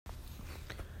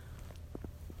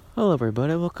Hello,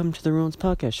 everybody. Welcome to the Ruins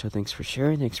Podcast Show. Thanks for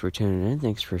sharing. Thanks for tuning in.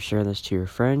 Thanks for sharing this to your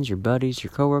friends, your buddies,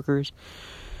 your coworkers,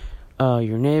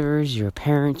 your neighbors, your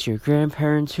parents, your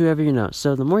grandparents, whoever you know.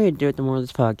 So the more you do it, the more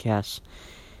this podcast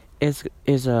is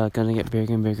gonna get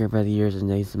bigger and bigger by the years and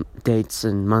dates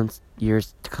and months,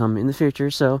 years to come in the future.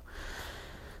 So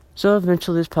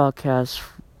eventually, this podcast,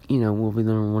 will be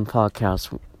the number one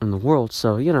podcast in the world.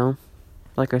 So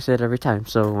like I said every time.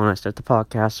 So when I start the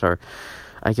podcast, or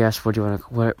I guess, what do you want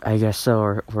to, I guess so,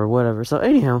 or whatever. So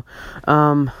anyhow,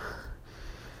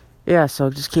 yeah,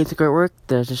 so just keep the great work.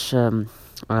 Just, share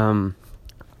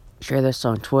this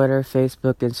on Twitter,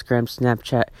 Facebook, Instagram,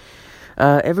 Snapchat,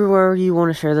 everywhere you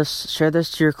want to share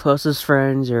this to your closest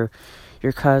friends, or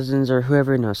your cousins, or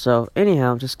whoever you know. So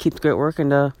anyhow, just keep the great work,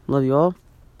 and, love you all.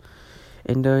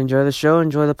 And, enjoy the show,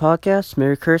 enjoy the podcast.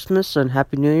 Merry Christmas, and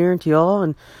Happy New Year to y'all,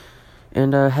 and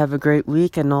have a great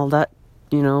week, and all that,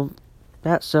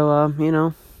 So,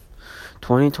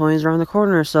 2020 is around the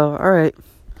corner, so, alright.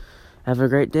 Have a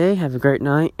great day, have a great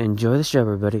night, enjoy the show,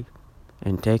 everybody.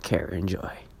 And take care,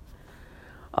 enjoy.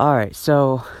 Alright,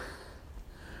 so,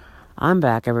 I'm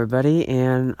back, everybody,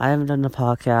 and I haven't done the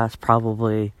podcast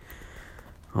probably,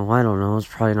 I don't know, it's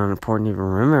probably not important to even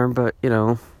remember, but,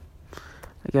 I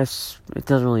guess it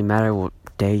doesn't really matter what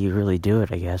day you really do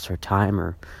it, I guess, or time,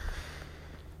 or,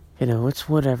 it's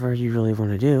whatever you really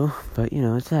want to do, but,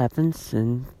 it happens,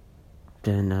 and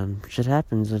then, shit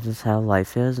happens. That's just how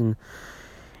life is, and,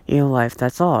 life,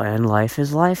 that's all, and life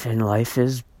is life, and life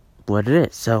is what it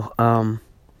is. So,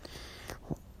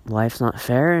 life's not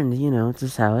fair, and, it's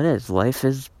just how it is. Life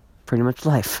is pretty much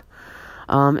life.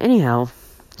 Anyhow,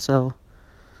 so,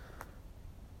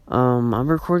 I'm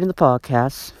recording the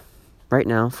podcast right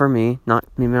now for me,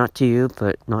 maybe not to you,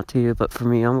 but for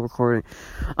me. I'm recording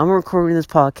this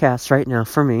podcast right now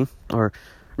for me, or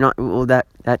not, well, that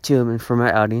too, and for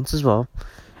my audience as well.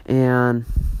 And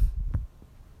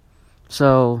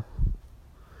so,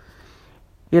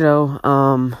 it's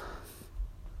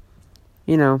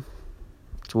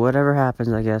whatever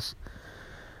happens, I guess.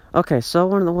 Okay, so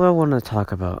what I wanted to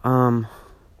talk about,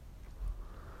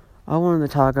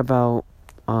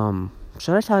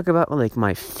 should I talk about, like,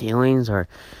 my feelings, or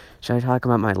should I talk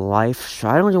about my life?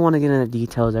 I don't really want to get into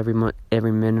details every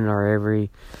minute, or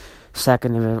every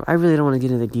second of it. I really don't want to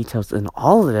get into the details in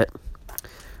all of it,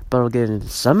 but I'll get into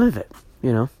some of it,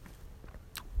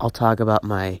 I'll talk about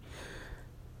my,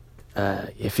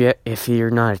 if you're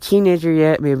not a teenager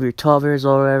yet, maybe you're 12 years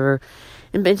old or whatever,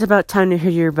 and it's about time to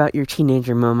hear about your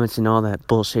teenager moments and all that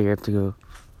bullshit you have to go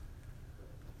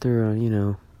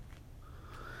through,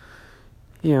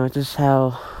 just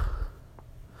how,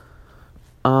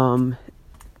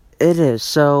 it is.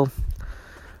 So,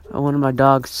 one of my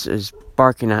dogs is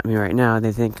barking at me right now.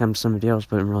 They think I'm somebody else,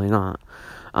 but I'm really not.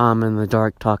 In the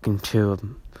dark talking to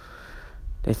them.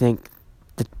 They think,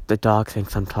 the dog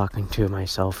thinks I'm talking to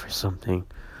myself or something,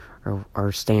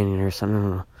 or standing or something. I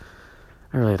don't know.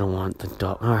 I really don't want the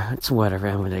dog. Alright, it's whatever.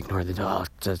 I'm gonna ignore the dog.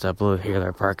 It's a blue here.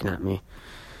 They're barking at me.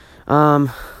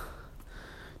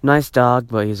 Nice dog,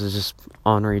 but he's just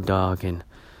ornery dog, and,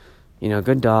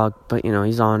 good dog, but,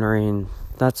 he's ornery, and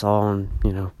that's all, and,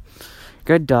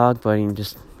 good dog, but he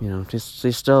just,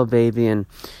 he's still a baby, and,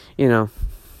 and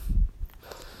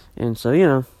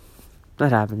so,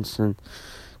 that happens, and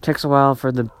it takes a while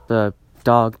for the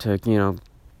dog to,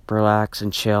 relax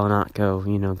and chill, and not go,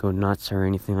 go nuts or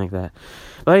anything like that.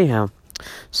 But anyhow,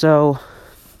 so,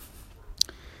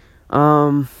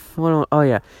 the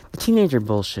teenager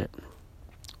bullshit.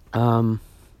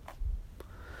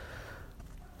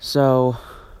 So,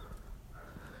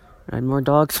 and more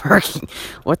dogs barking.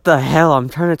 What the hell? I'm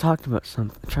trying to talk about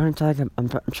something. I'm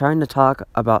trying to talk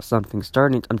about something.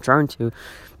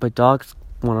 But dogs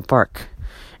want to bark.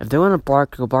 If they want to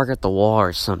bark, go bark at the wall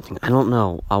or something. I don't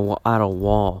know. At a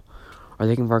wall. Or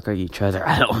they can bark at each other.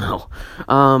 I don't know.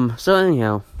 So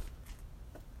anyhow.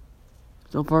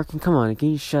 Still barking. Come on,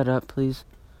 can you shut up, please?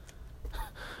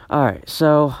 Alright,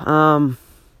 so,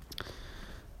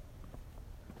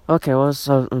 okay,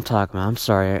 so I'm talking about. I'm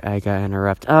sorry, I got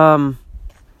interrupted. I'm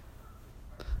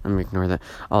gonna ignore that.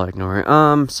 I'll ignore it.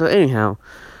 So anyhow,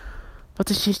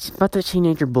 about the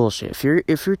teenager bullshit. If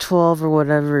you're 12 or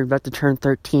whatever, you're about to turn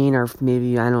 13, or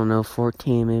maybe, I don't know,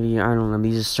 14, maybe, I don't know,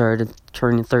 you just started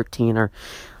turning 13, or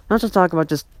not just talk about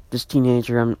this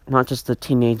teenager, not just the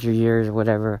teenager years or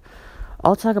whatever.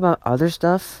 I'll talk about other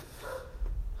stuff.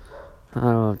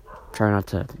 I'll try not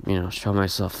to, show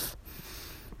myself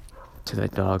to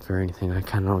that dog or anything. I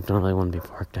kind of don't really want to be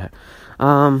barked at.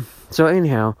 So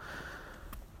anyhow,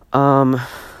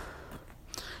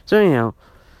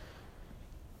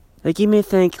 like, you may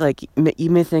think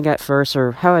at first,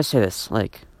 or how do I say this,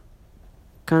 like,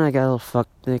 kind of got a little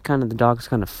fucked. The dogs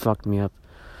kind of fucked me up.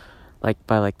 They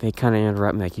kind of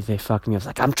interrupt me. They fucked me up. It's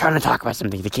like, I'm trying to talk about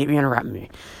something. They keep interrupting me.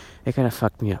 They kind of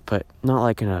fucked me up, but not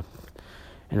like in an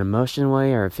emotion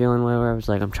way or a feeling way where I was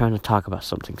like, I'm trying to talk about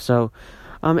something. So,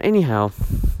 anyhow.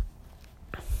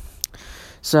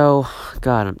 So,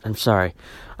 God, I'm sorry.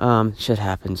 Shit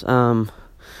happens.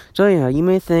 So yeah, you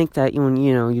may think that when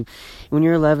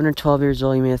you're 11 or 12 years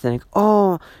old, you may think,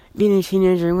 oh, being a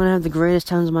teenager, I'm gonna have the greatest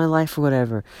times of my life or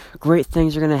whatever. Great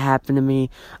things are gonna happen to me.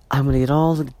 I'm gonna get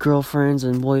all the girlfriends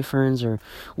and boyfriends or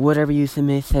whatever you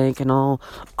may think, and all.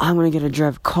 I'm gonna get to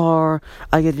drive a car.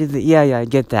 I get to do the I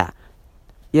get that.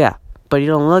 Yeah, but you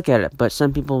don't look at it. But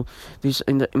some people, there's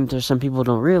some people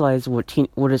don't realize how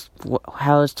does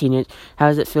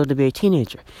it feel to be a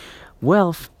teenager?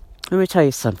 Well, let me tell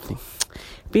you something.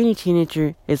 Being a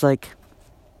teenager is like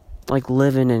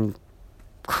living in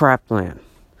crapland.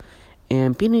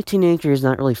 And being a teenager is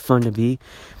not really fun to be,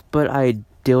 but I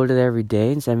deal with it every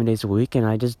day and 7 days a week, and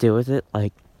I just deal with it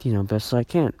best I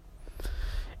can.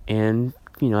 And,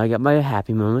 I got my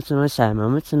happy moments and my sad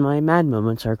moments and my mad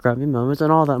moments or grumpy moments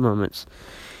and all that moments.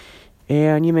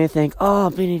 And you may think, oh,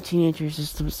 being a teenager is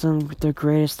just the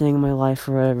greatest thing in my life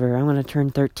or whatever. I'm going to turn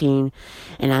 13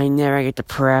 and I never get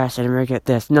depressed. I never get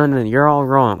this. No, you're all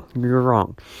wrong. You're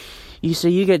wrong. You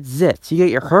get zits. You get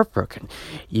your heart broken.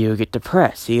 You get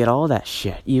depressed. You get all that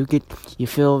shit. You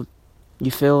feel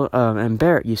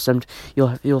embarrassed.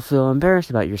 You'll feel embarrassed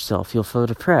about yourself. You'll feel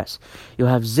depressed. You'll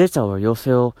have zits over.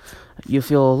 You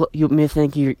may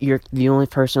think you're the only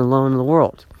person alone in the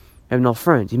world. You have no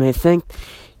friends. You may think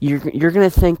you're gonna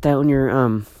think that when you're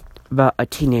about a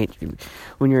teenager,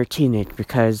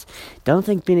 because don't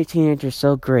think being a teenager is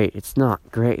so great. It's not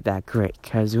that great,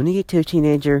 because when you get to a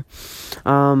teenager,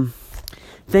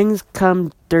 things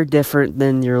they're different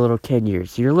than your little kid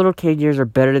years. Your little kid years are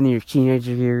better than your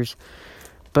teenager years.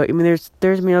 But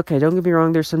okay, don't get me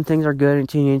wrong, there's some things are good in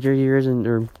teenager years and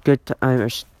or good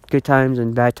times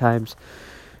and bad times.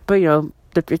 But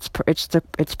it's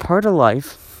part of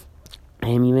life.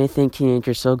 And you may think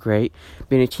teenagers so great.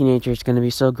 Being a teenager is going to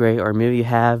be so great, or maybe you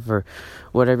have, or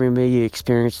whatever. Maybe you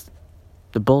experienced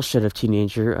the bullshit of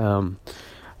teenager.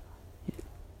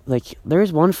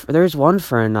 There's one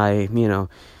friend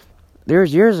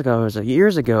there's years ago.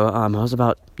 I was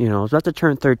about to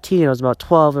turn 13. I was about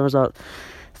 12. It was about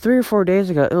 3 or 4 days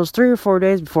ago. It was 3 or 4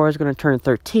 days before I was going to turn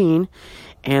 13.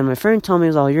 And my friend told me,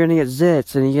 you're going to get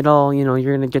zits, and you get all, you're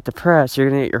going to get depressed, you're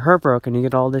going to get your heart broken, you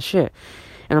get all this shit.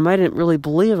 And I didn't really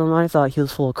believe him. I thought he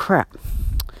was full of crap.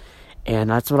 And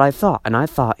that's what I thought. And I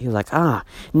thought he was like,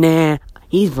 nah,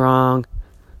 he's wrong.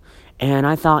 And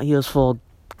I thought he was full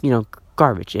of,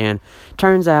 garbage. And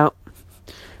turns out,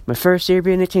 my first year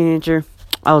being a teenager,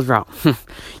 I was wrong.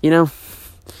 You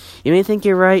may think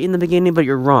you're right in the beginning, but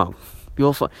you're wrong.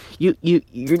 You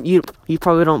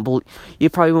probably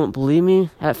won't believe me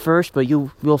at first, but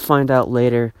you will find out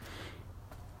later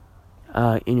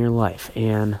in your life.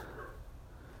 And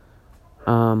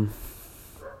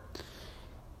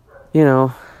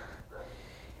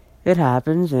it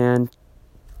happens, and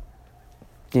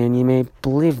you may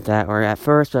believe that, or at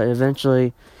first, but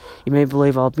eventually, you may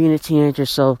believe, being a teenager,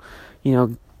 so,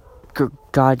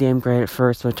 goddamn great at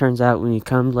first, but it turns out when you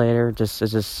come later, it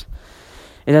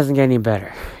doesn't get any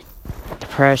better.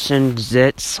 Depression,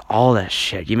 zits, all that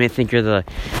shit. You may think you're the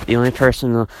only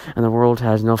person in the world who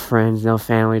has no friends, no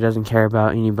family, doesn't care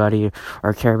about anybody,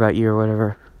 or care about you, or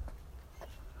whatever.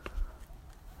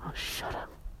 Oh, shut up.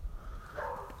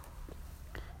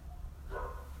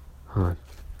 Hold on.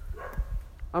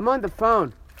 I'm on the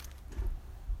phone.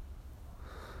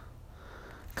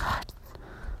 God.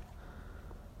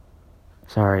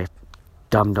 Sorry.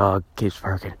 Dumb dog keeps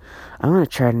barking. I'm gonna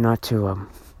try not to,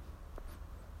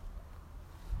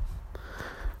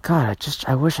 God,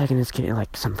 I wish I could just get,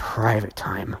 some private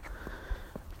time.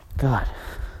 God.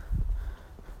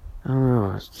 I don't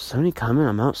know. Is somebody coming?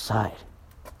 I'm outside.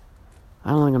 I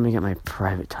don't think I'm gonna get my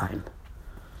private time.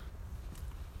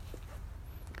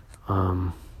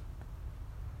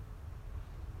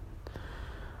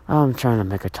 I'm trying to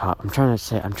make a talk. Is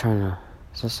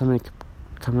there somebody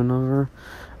coming over?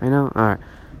 I know? Alright.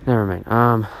 Never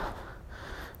mind.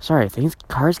 Sorry,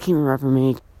 cars keep interrupting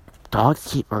me.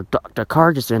 The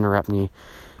car just interrupted me.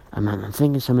 I'm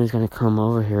thinking somebody's gonna come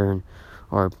over here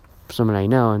or someone I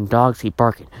know, and dogs keep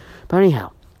barking. But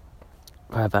anyhow,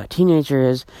 what about teenager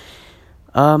is,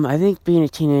 I think being a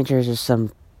teenager is just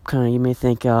some kind of, you may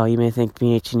think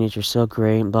being a teenager is so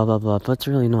great, and blah, blah, blah, but it's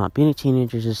really not. Being a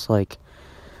teenager is just I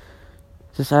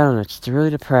don't know, it's really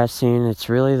depressing, it's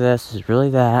really this, it's really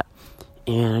that,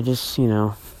 and I just,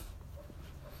 and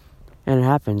And it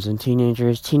happens, and teenager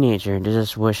is teenager, and to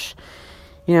just wish,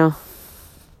 you know,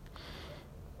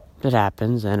 that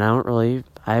happens. And I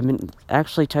haven't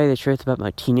actually, tell you the truth about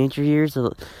my teenager years.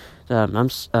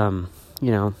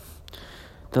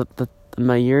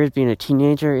 My years being a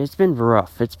teenager, it's been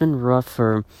rough. It's been rough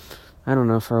for, I don't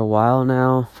know, for a while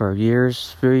now, for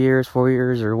years, 3 years, 4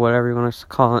 years, or whatever you want to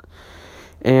call it.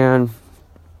 And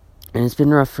it's been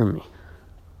rough for me.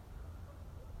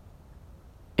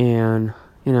 And,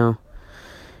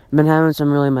 I've been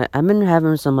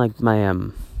having some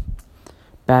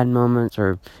bad moments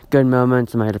or good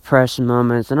moments, and my depression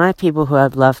moments, and I have people who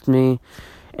have left me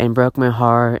and broke my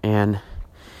heart, and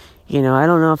I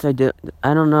don't know if they do.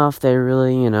 I don't know if they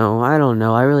really, I don't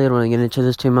know. I really don't want to get into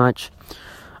this too much.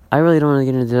 I really don't want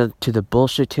to get into the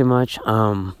bullshit too much.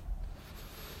 God,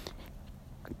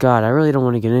 I really don't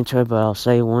want to get into it, but I'll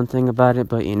say one thing about it.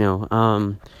 But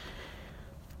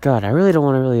God, I really don't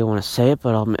want to say it,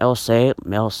 but I'll say it.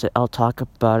 I'll talk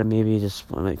about it. Maybe just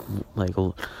how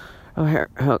I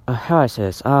say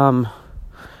this. I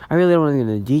really don't want to get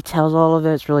into the details of all of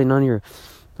it. It's really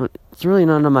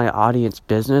none of my audience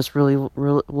business, really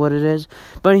what it is.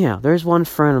 But anyhow, there's one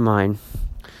friend of mine.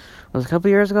 It was a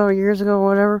couple years ago, or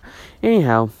whatever.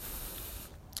 Anyhow,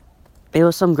 it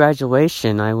was some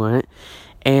graduation I went,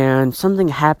 and something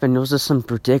happened. It was just some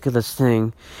ridiculous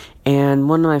thing, and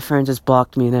one of my friends just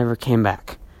blocked me and never came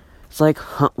back. It's like,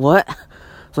 huh, what?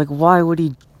 It's like, why would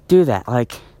he do that?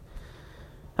 Like,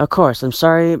 of course, I'm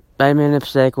sorry, I made a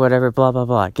mistake, whatever, blah, blah,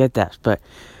 blah, I get that, but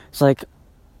it's like,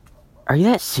 are you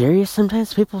that serious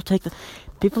sometimes? People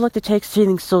like to take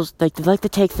things so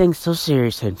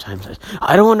serious sometimes.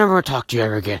 I don't want to ever talk to you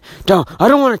ever again. I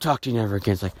don't want to talk to you ever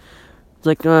again. It's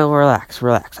like, no, relax.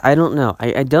 I don't know.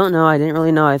 I don't know. I didn't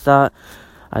really know. I thought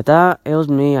it was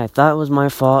me. I thought it was my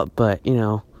fault, but,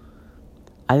 I'm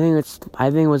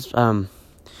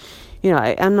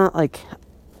not like,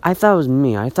 I thought it was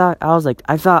me. I thought I was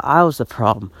the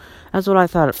problem. That's what I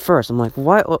thought at first. I'm like,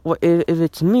 what if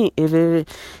it's me, if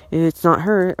it's not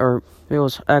her, or it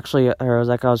was actually, or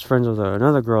I was friends with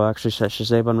another girl, actually, I should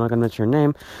say, but I'm not gonna mention her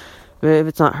name. But if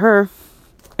it's not her,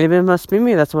 maybe it must be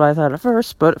me. That's what I thought at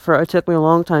first, but it took me a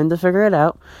long time to figure it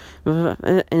out.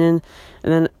 And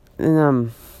then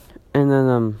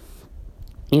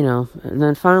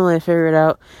finally I figured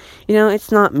out,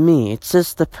 it's not me. It's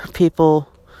just the people,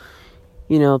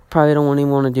 probably don't even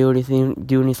want to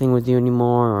do anything with you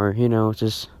anymore, or,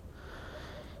 just,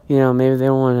 maybe they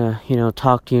don't want to,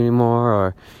 talk to you anymore,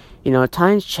 or,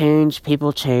 times change,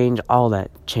 people change, all that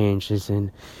changes,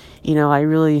 and, I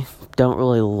really don't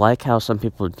really like how some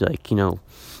people,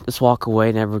 just walk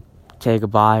away, never say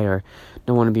goodbye, or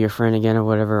don't want to be your friend again, or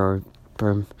whatever,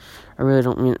 or I really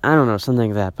don't mean, I don't know,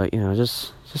 something like that, but,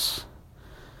 just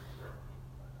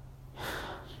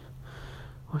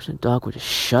I wish the dog would just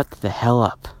shut the hell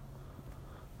up.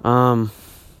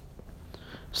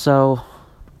 So,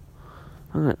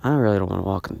 I really don't want to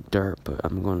walk in the dirt, but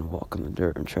I'm going to walk in the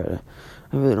dirt and try to,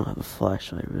 I really don't have a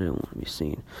flashlight, I really don't want to be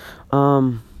seen.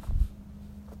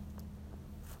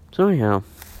 So anyhow,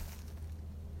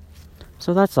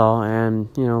 so that's all,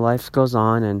 and, life goes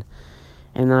on, and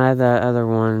then I had that other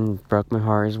one, broke my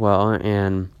heart as well,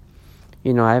 and,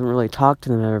 I haven't really talked to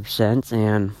them ever since,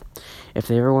 and if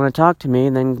they ever want to talk to me,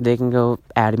 then they can go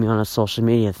add me on a social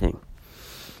media thing.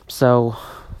 So,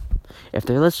 if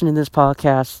they're listening to this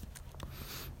podcast,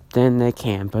 then they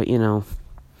can. But,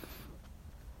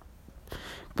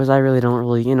 because I really don't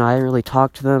really, I didn't really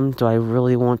talk to them. Do I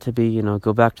really want to be,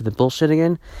 go back to the bullshit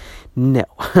again? No.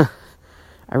 I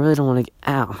really don't want to get,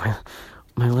 ow,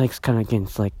 my leg's kind of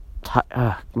against, like,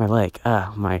 my leg,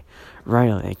 my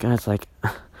right leg, it's like,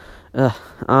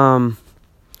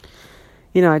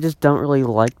 I just don't really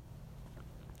like,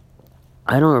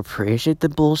 I don't appreciate the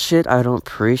bullshit, I don't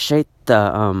appreciate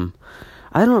the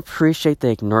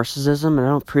narcissism, and I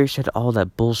don't appreciate all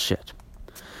that bullshit.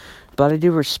 But I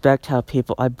do respect how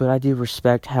people, I do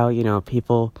respect how,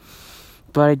 people,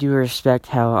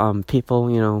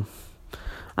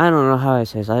 I don't know how I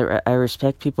say this. I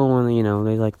respect people when,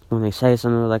 when they say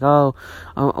something like, oh,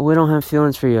 we don't have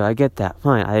feelings for you. I get that.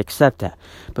 Fine, I accept that.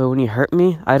 But when you hurt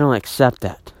me, I don't accept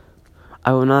that.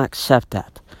 I will not accept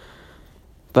that.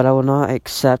 But I will not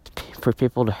accept for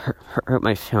people to hurt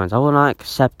my feelings. I will not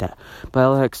accept that. But I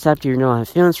will accept you don't have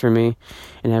feelings for me,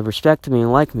 and have respect to me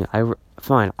and like me.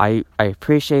 Fine. I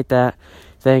appreciate that.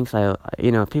 Thanks.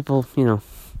 People,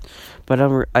 but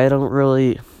I don't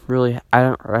really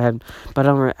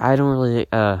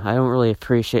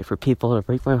appreciate for people to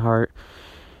break my heart.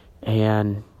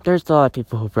 And there's a lot of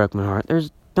people who broke my heart. There's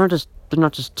not just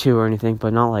two or anything,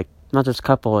 but not just a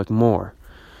couple, like more.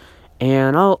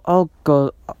 And I'll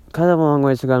go have a long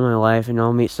ways to go in my life, and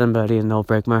I'll meet somebody and they'll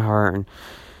break my heart,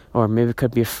 or maybe it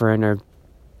could be a friend, or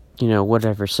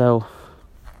whatever. So,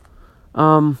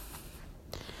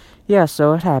 yeah,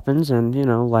 so it happens, and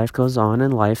life goes on,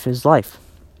 and life is life.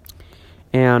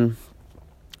 And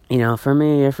for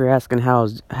me, if you're asking how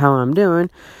I'm doing,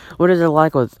 what is it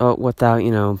like without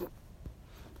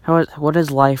what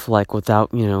is life like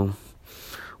without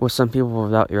with some people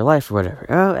without your life or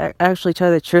whatever? Actually, tell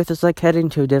you the truth, it's like heading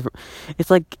to a different. It's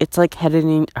like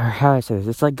heading, or how I say this.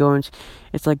 It's like going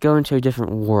to a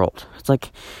different world. It's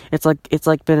like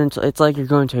you're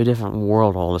going to a different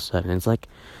world all of a sudden. It's like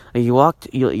you walked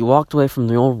away from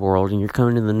the old world and you're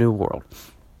coming to the new world.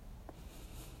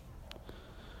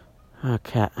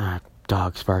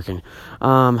 Dog's barking.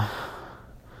 I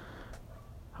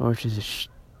wish you just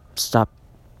stop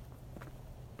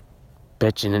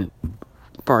bitching and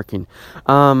barking.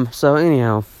 So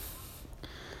anyhow,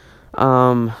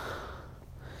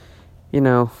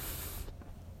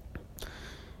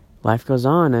 life goes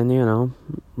on, and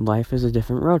life is a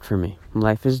different road for me.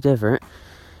 Life is different.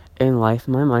 In life,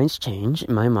 my mind's changed.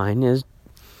 My mind is,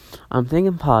 I'm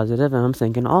thinking positive, and I'm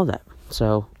thinking all that.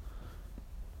 So,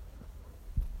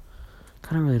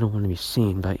 kind of really don't want to be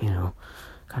seen, but, kind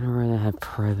of rather have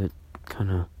private,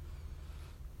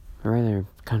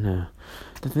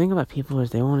 the thing about people is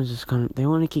they want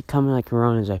to keep coming like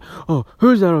around and say, oh,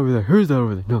 who's that over there? Who's that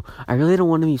over there? No, I really don't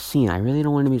want to be seen. I really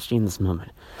don't want to be seen this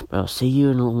moment. But I'll see you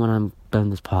when I'm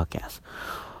done this podcast.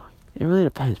 It really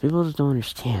depends. People just don't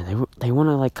understand. They want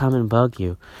to come and bug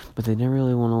you, but they never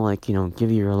really want to give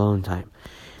you your alone time.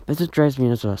 That just drives me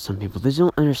nuts about some people. They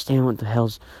don't understand what the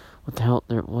hell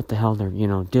they're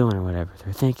doing or whatever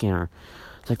they're thinking, or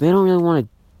it's like they don't really want to.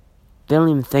 They don't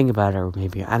even think about it, or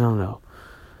maybe I don't know.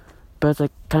 But it's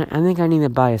like I think I need to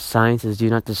buy a sign that says "Do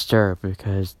not disturb,"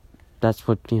 because that's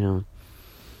what that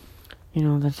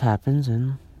happens,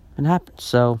 and it happens.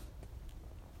 So,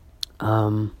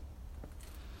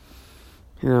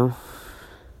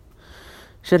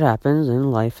 shit happens,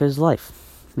 and life is life,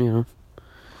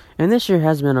 And this year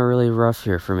has been a really rough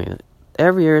year for me.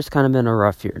 Every year has kind of been a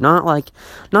rough year. Not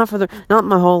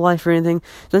my whole life or anything.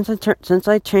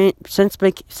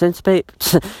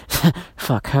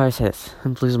 Fuck, how I say this?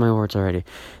 I'm losing my words already.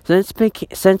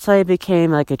 Since I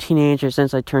became a teenager,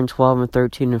 since I turned 12 and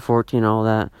 13 and 14, all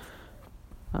that.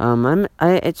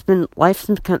 Life's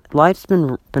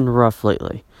been rough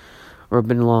lately. Or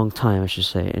been a long time, I should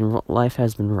say. And life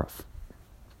has been rough.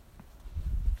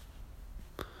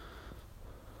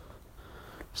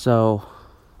 So,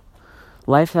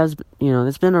 life has,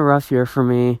 it's been a rough year for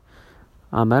me.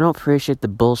 I don't appreciate the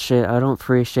bullshit. I don't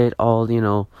appreciate all the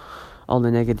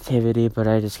negativity, but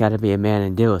I just gotta be a man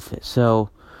and deal with it. So,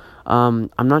 I'm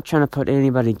not trying to put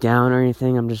anybody down or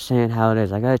anything. I'm just saying how it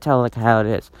is. I gotta tell how it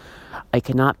is. I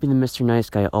cannot be the Mr. Nice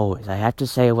Guy always. I have to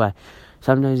say what.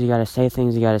 Sometimes you gotta say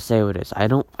things. You gotta say what it is.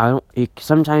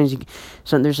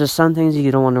 There's just some things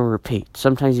you don't want to repeat.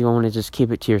 Sometimes you want to just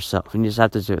keep it to yourself, and you just have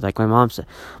to do it. Like my mom said.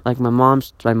 My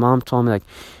mom told me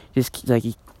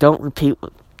don't repeat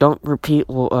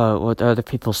what other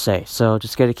people say. So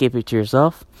just gotta keep it to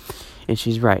yourself. And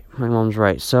she's right. My mom's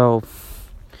right. So,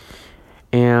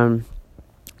 it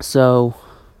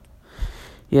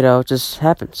just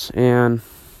happens, and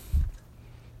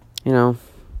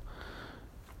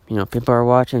people are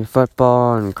watching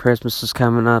football, and Christmas is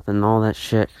coming up, and all that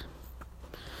shit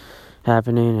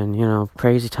happening, and,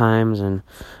 crazy times, and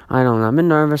I don't know, I've been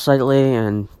nervous lately,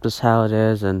 and just how it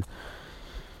is, and,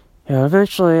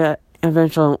 eventually I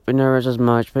won't be nervous as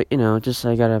much, but, just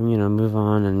I gotta, move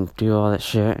on and do all that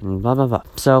shit, and blah, blah, blah.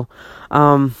 So,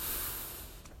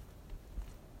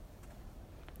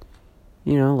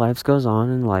 life goes on,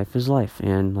 and life is life,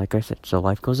 and like I said, so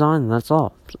life goes on, and that's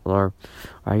all, or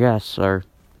I guess, or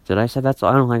did I say that's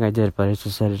all? I don't think I did, but I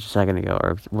just said it a second ago,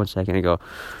 or 1 second ago,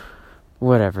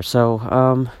 whatever.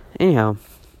 So, anyhow,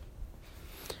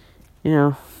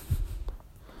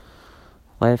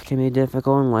 life can be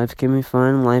difficult, and life can be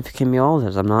fun, and life can be all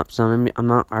this. I'm not trying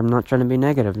to be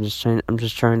negative. I'm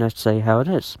just trying to say how it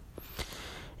is,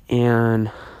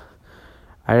 and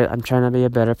I'm trying to be a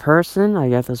better person. I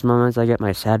get those moments. I get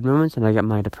my sad moments, and I get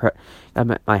my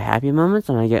my happy moments,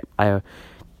 and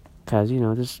because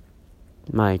just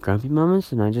my grumpy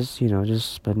moments, and I just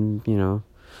been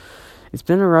it's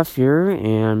been a rough year,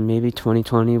 and maybe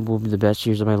 2020 will be the best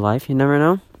years of my life. You never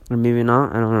know, or maybe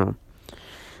not. I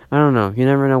don't know. You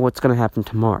never know what's gonna happen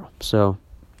tomorrow. So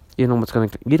you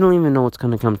don't even know what's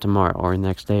gonna come tomorrow, or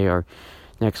next day, or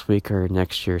next week, or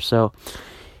next year. So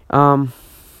that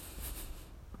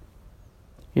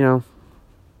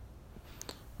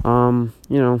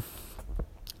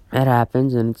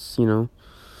happens, and it's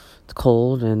it's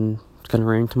cold, and it's gonna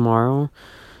rain tomorrow.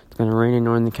 It's gonna rain in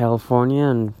Northern California,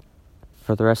 and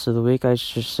for the rest of the week, I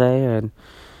should say, and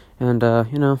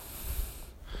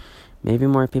maybe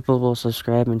more people will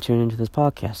subscribe and tune into this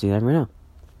podcast. You never know.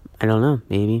 I don't know.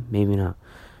 Maybe not.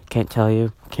 Can't tell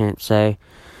you. Can't say.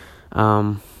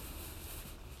 I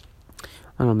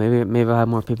don't know. Maybe I'll have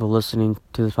more people listening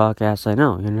to this podcast. I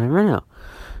know. You never know.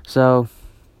 So,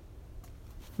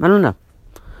 I don't know.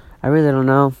 I really don't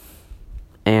know.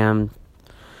 And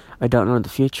I don't know the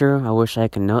future. I wish I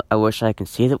can know. I wish I can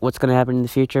see what's going to happen in the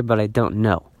future, but I don't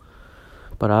know.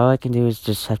 But all I can do is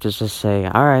just have to just say,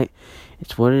 all right,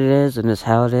 it's what it is, and it's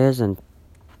how it is, and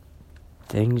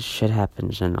shit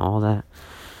happens, and all that.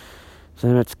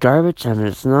 So it's garbage, and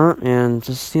it's not, and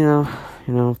just,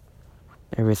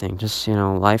 everything. Just,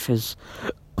 life is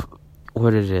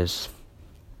what it is.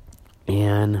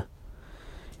 And,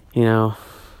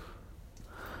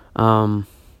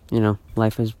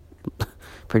 life is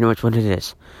pretty much what it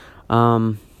is.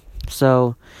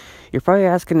 So, you're probably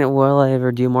asking, will I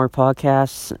ever do more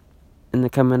podcasts in the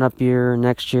coming up year,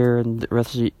 next year, and for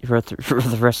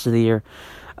the rest of the year?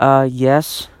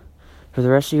 Yes, for the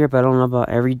rest of the year, but I don't know about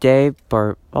every day.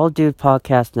 But I'll do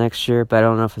podcasts next year, but I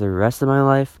don't know for the rest of my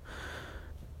life.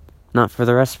 Not for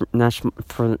the rest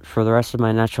for the rest of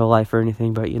my natural life or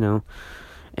anything, but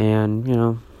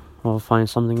and I'll find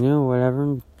something new or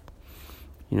whatever.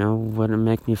 Wouldn't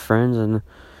make me friends, and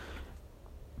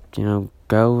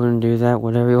go and do that,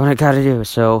 whatever you gotta do.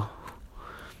 So,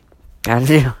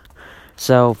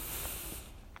 So,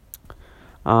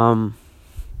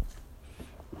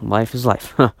 life is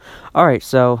life. Alright,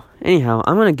 so, anyhow,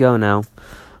 I'm gonna go now.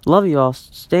 Love you all.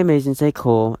 Stay amazing, stay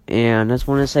cool, and I just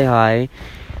want to say hi.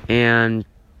 And,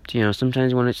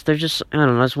 sometimes I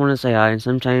just want to say hi, and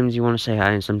sometimes you want to say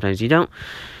hi, and sometimes you don't.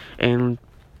 And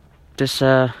just,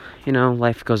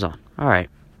 life goes on. Alright,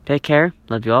 take care.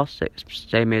 Love you all. Stay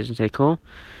amazing, stay cool.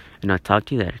 And I'll talk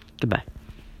to you later. Goodbye.